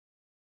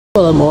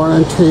Good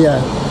morning to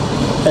you.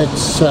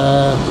 It's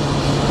the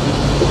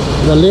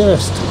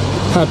latest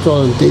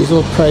petrol and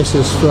diesel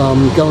prices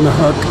from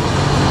Gilnahirk,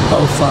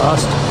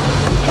 Belfast.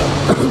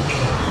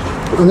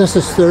 And this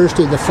is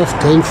Thursday the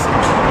 15th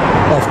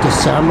of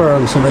December,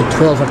 and it's about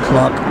 12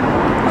 o'clock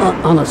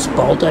and it's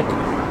Baltic.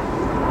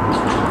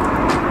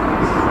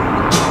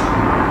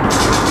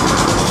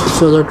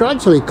 So they're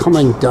gradually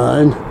coming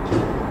down,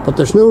 but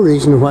there's no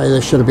reason why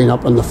they should have been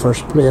up in the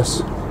first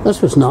place.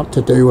 This was not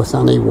to do with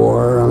any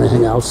war or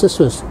anything else. This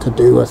was to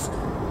do with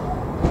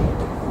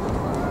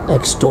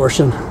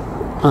extortion,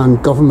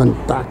 and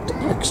government-backed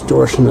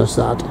extortion is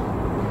that.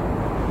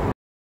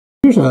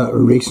 Here's a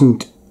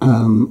recent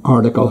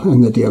article in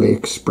the Daily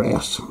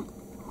Express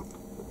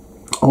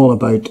all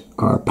about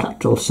our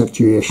petrol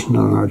situation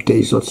and our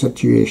diesel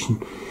situation.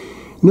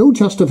 No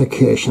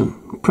justification.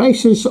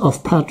 Prices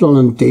of petrol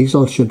and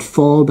diesel should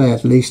fall by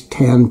at least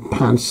 10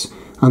 pence.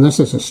 And this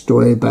is a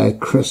story by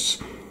Chris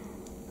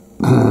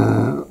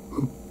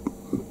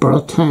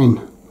Burtine,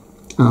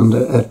 and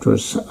it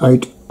was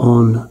out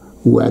on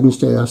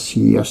Wednesday. That's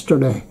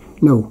yesterday.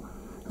 No,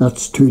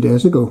 that's 2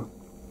 days ago.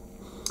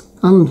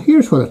 And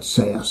here's what it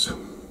says.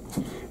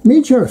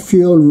 Major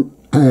fuel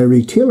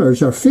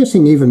retailers are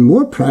facing even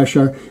more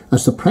pressure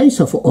as the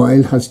price of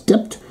oil has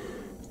dipped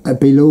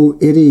below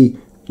 $80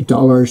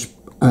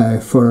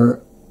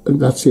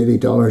 that's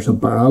 $80 a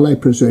barrel, I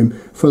presume,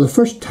 for the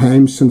first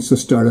time since the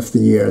start of the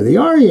year. The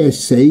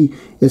RAC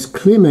is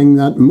claiming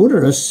that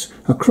motorists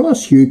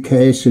across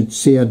UK should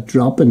see a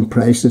drop in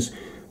prices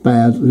by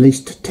at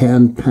least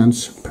 10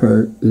 pence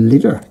per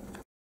litre.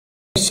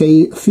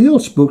 RAC fuel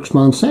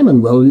spokesman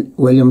Simon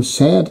Williams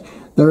said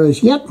there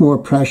is yet more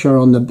pressure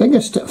on the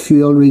biggest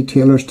fuel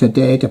retailers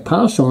today to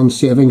pass on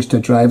savings to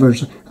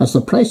drivers as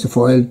the price of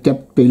oil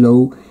dipped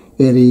below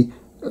 $80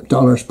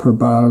 per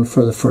barrel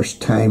for the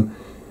first time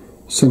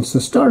since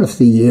the start of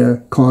the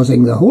year,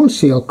 causing the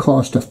wholesale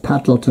cost of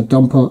petrol to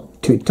tumble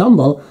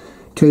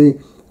to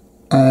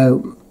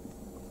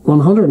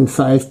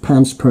 105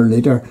 pence per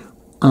litre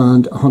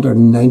and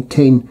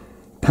 119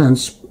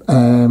 pence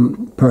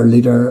per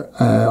litre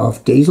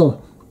of diesel.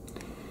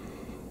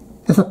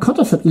 If a cut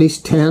of at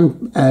least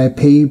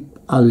 10p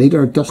a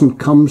litre doesn't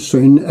come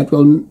soon, it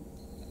will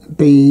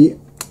be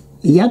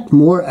yet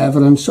more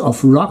evidence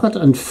of rocket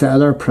and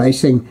feather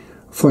pricing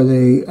for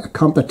the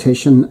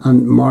competition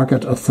and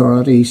market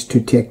authorities to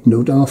take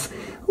note of.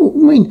 I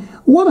mean,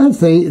 what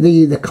have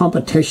the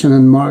competition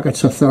and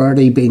markets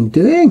authority been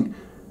doing?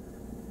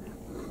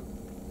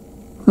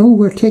 Oh,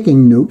 we're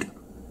taking note.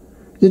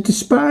 The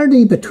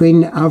disparity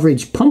between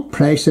average pump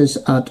prices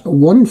at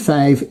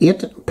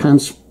 158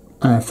 pence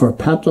for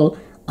petrol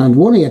and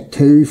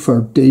 182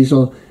 for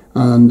diesel,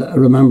 and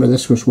remember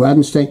this was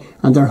Wednesday,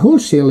 and their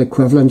wholesale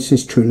equivalence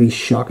is truly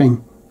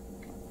shocking.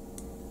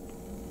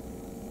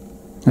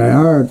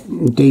 Now, our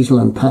diesel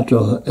and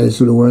petrol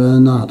is lower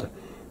than that.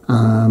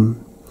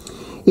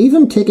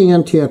 Even taking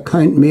into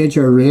account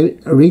major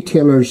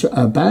retailers'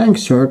 buying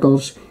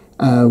circles,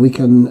 we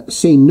can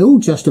see no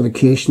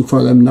justification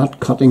for them not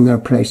cutting their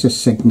prices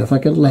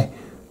significantly.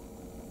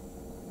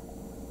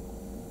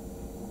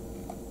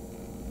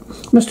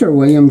 Mr.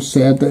 Williams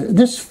said that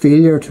this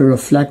failure to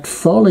reflect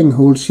falling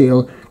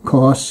wholesale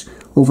costs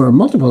over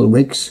multiple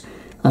weeks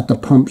at the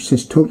pumps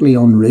is totally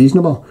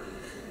unreasonable.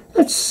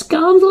 It's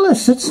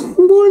scandalous. It's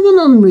more than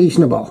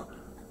unreasonable.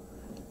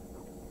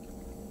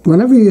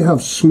 Whenever you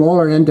have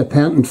smaller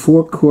independent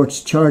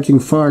forecourts charging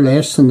far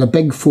less than the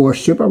big four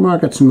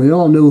supermarkets, and we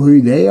all know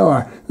who they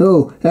are.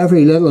 Oh,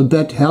 every little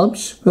bit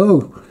helps.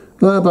 Oh,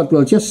 but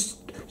we'll just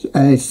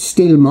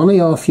steal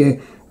money off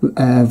you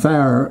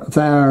via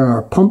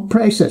our pump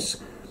prices,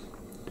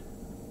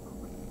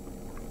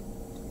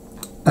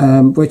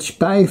 which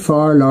buy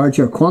far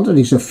larger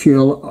quantities of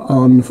fuel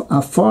on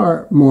a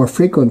far more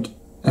frequent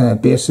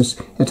basis.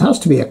 It has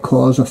to be a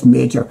cause of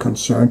major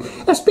concern.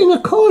 It's been a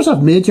cause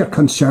of major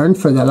concern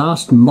for the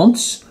last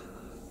months,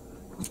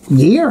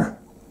 year.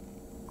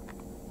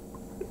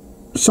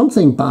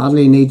 Something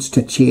badly needs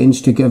to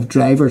change to give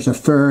drivers a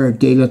fairer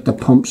deal at the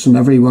pumps, and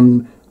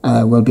everyone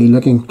will be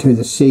looking to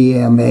the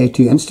CMA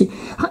to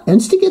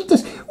instigate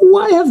this.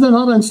 Why have they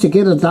not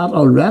instigated that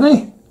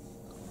already?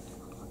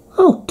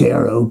 Oh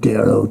dear, oh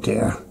dear, oh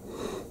dear.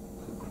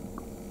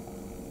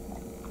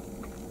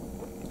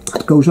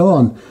 It goes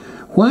on.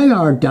 While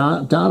our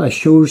data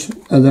shows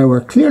there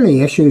were clearly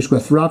issues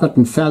with rocket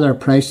and feather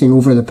pricing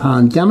over the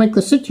pandemic,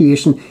 the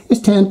situation is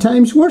 10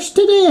 times worse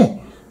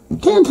today.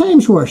 10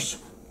 times worse.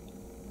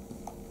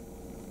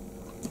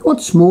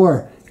 What's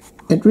more,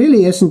 it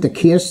really isn't the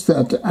case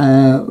that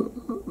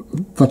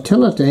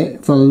volatility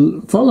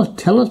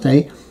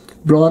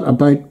brought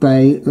about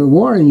by the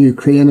war in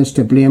Ukraine is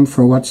to blame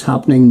for what's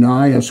happening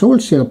now, as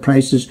wholesale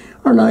prices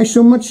are now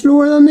so much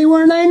lower than they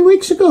were 9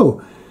 weeks ago.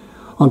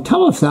 On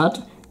top of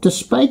that,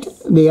 despite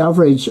the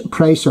average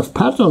price of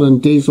petrol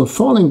and diesel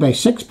falling by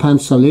 6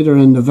 pence a litre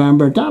in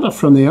November, data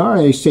from the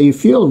RAC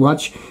Fuel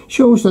Watch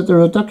shows that the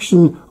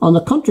reduction on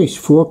the country's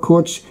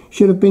forecourts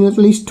should have been at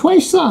least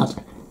twice that.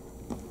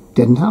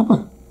 Didn't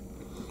happen.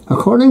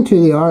 According to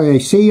the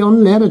RAC,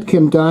 unleaded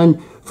came down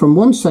from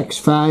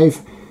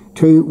 165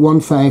 to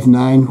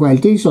 159, while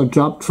diesel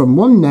dropped from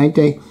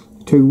 190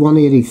 to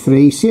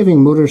 183,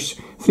 saving motors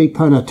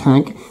 £3 a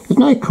tank. It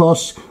now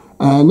costs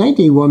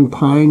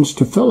 £91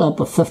 to fill up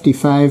a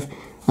 55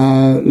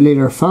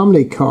 litre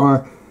family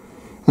car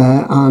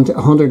and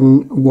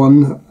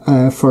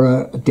 101 for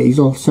a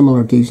diesel,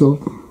 similar diesel.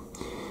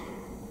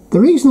 The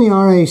reason the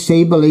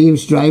RAC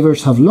believes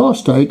drivers have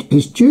lost out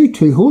is due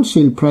to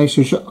wholesale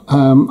prices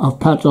of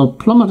petrol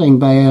plummeting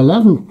by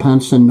 11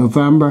 pence in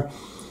November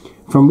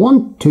from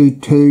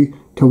 122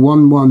 to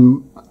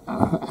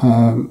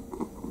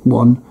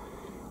 111,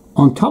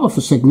 on top of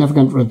a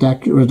significant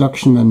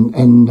reduction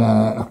in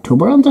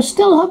October, and they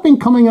still have been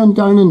coming on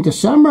down in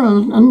December,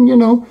 and you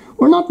know,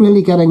 we're not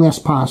really getting this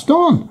passed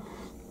on.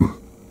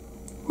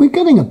 We're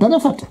getting a bit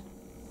of it.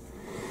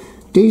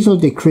 Diesel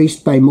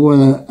decreased by more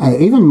than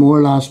even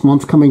more last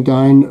month, coming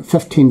down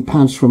 15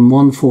 pence from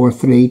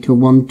 143 to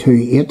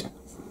 128.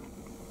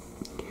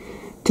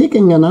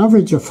 Taking an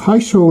average of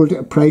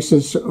household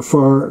prices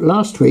for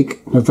last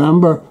week,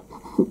 November,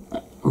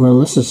 well,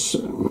 this is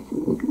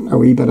a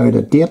wee bit out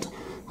of date,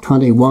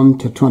 21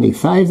 to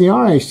 25, the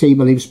RAC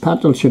believes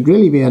petrol should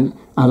really be at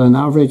an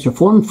average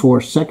of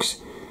 146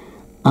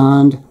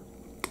 and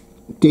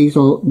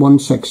diesel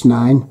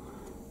 169.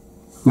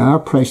 Now, our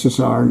prices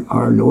are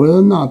lower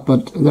than that,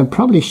 but they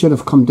probably should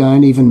have come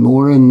down even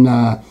more in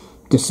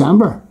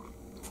December.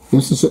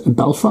 This is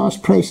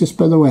Belfast prices,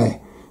 by the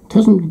way. It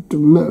isn't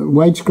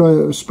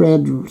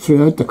widespread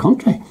throughout the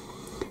country.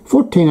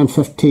 14 and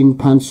 15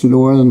 pence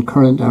lower than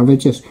current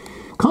averages.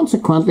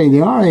 Consequently, the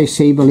RAC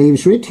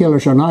believes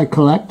retailers are now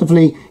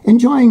collectively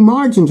enjoying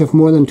margins of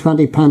more than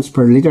 20 pence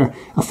per litre,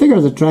 a figure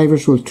that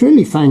drivers will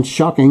truly find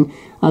shocking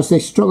as they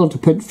struggle to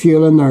put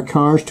fuel in their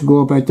cars to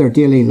go about their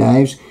daily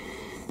lives.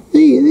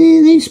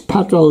 These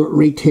petrol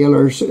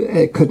retailers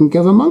couldn't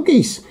give a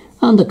monkeys,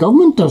 and the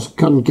government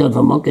couldn't give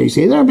a monkeys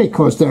either,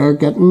 because they're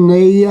getting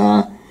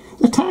the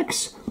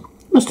tax.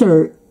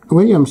 Mr.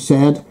 Williams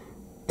said,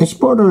 "It's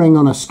bordering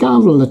on a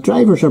scandal that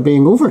drivers are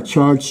being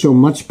overcharged so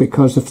much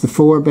because of the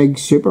four big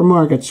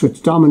supermarkets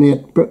which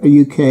dominate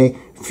UK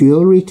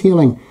fuel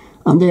retailing,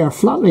 and they are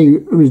flatly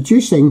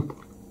refusing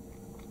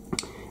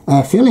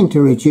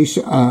to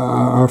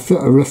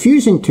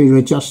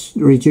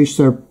reduce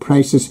their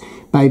prices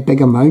by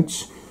big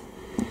amounts.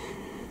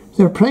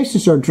 Their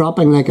prices are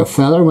dropping like a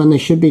feather when they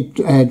should be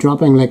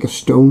dropping like a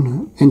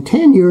stone. In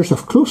 10 years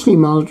of closely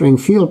monitoring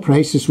fuel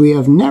prices, we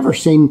have never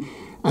seen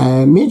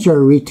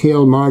major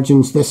retail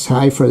margins this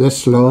high for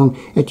this long.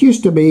 It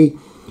used to be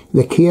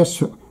the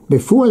case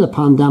before the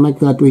pandemic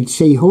that we'd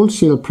see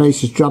wholesale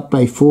prices drop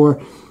by 4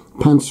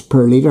 pence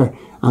per litre,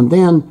 and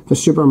then the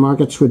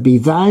supermarkets would be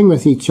vying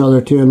with each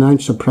other to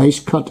announce a price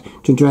cut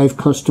to drive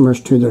customers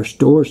to their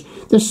stores.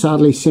 This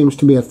sadly seems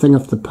to be a thing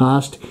of the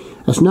past,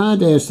 as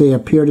nowadays they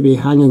appear to be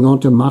hanging on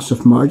to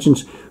massive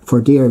margins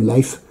for dear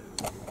life."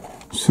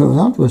 So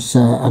that was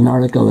an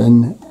article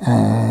in,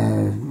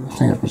 I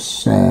think it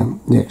was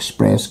The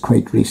Express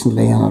quite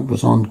recently, and it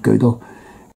was on Google.